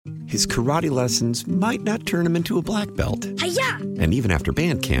His karate lessons might not turn him into a black belt. Hi-ya! And even after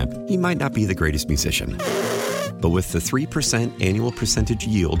band camp, he might not be the greatest musician. But with the 3% annual percentage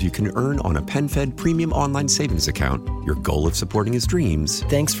yield you can earn on a PenFed premium online savings account, your goal of supporting his dreams...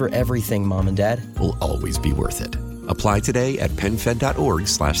 Thanks for everything, Mom and Dad. ...will always be worth it. Apply today at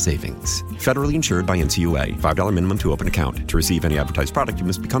PenFed.org/savings. Federally insured by NCUA. $5 minimum to open account. To receive any advertised product, you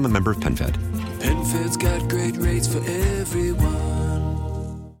must become a member of PenFed. PenFed's got great rates for everyone.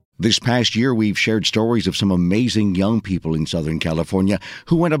 This past year, we've shared stories of some amazing young people in Southern California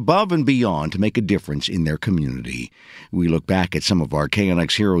who went above and beyond to make a difference in their community. We look back at some of our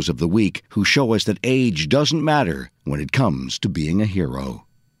KNX Heroes of the Week who show us that age doesn't matter when it comes to being a hero.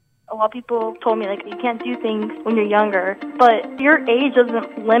 A lot of people told me, you can't do things when you're younger, but your age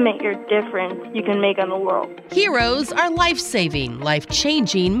doesn't limit your difference you can make in the world. Heroes are life-saving,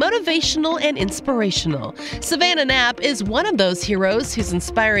 life-changing, motivational, and inspirational. Savannah Knapp is one of those heroes who's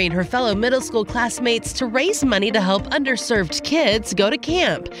inspiring her fellow middle school classmates to raise money to help underserved kids go to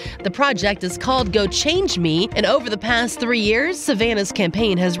camp. The project is called Go Change Me, and over the past 3 years, Savannah's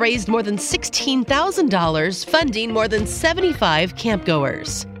campaign has raised more than $16,000, funding more than 75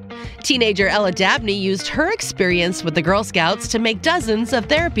 campgoers. Teenager Ella Dabney used her experience with the Girl Scouts to make dozens of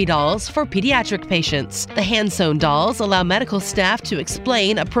therapy dolls for pediatric patients. The hand-sewn dolls allow medical staff to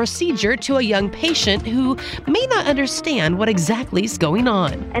explain a procedure to a young patient who may not understand what exactly is going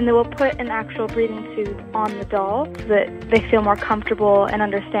on. And they will put an actual breathing tube on the doll so that they feel more comfortable and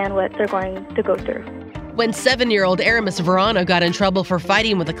understand what they're going to go through. When 7-year-old Aramis Verano got in trouble for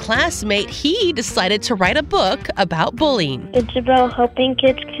fighting with a classmate, he decided to write a book about bullying. It's about helping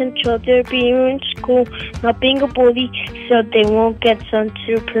kids control their behavior in school, not being a bully, so they won't get sent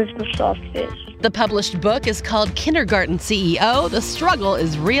to a principal's office. The published book is called Kindergarten CEO. The struggle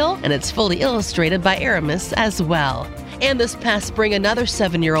is real, and it's fully illustrated by Aramis as well. And this past spring, another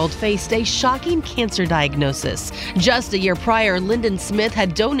 7-year-old faced a shocking cancer diagnosis. Just a year prior, Lyndon Smith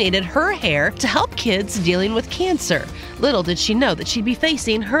had donated her hair to help kids dealing with cancer. Little did she know that she'd be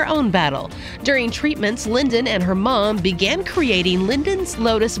facing her own battle. During treatments, Lyndon and her mom began creating Lyndon's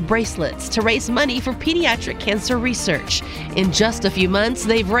Lotus bracelets to raise money for pediatric cancer research. In just a few months,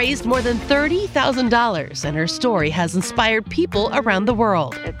 they've raised more than $30,000, and her story has inspired people around the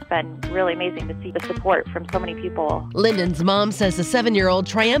world. It's been really amazing to see the support from so many people. Lyndon's mom says the 7-year-old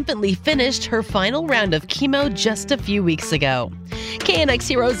triumphantly finished her final round of chemo just a few weeks ago. KNX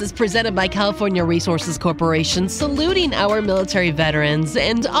Heroes is presented by California Resources Corporation, saluting our military veterans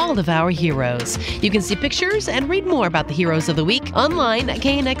and all of our heroes. You can see pictures and read more about the Heroes of the Week online at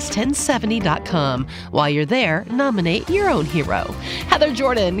knx1070.com. While you're there, nominate your own hero. Heather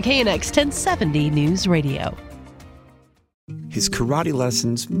Jordan, KNX 1070 News Radio. His karate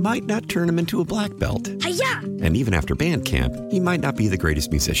lessons might not turn him into a black belt. Hi-ya! And even after band camp, he might not be the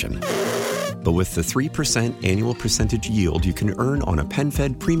greatest musician. But with the 3% annual percentage yield you can earn on a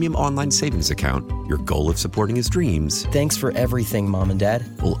PenFed premium online savings account, your goal of supporting his dreams... Thanks for everything, Mom and Dad.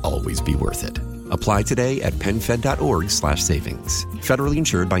 ...will always be worth it. Apply today at PenFed.org/savings. Federally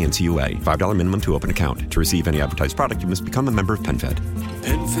insured by NCUA. $5 minimum to open account. To receive any advertised product, you must become a member of PenFed.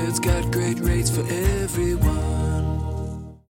 PenFed's got great rates for everyone.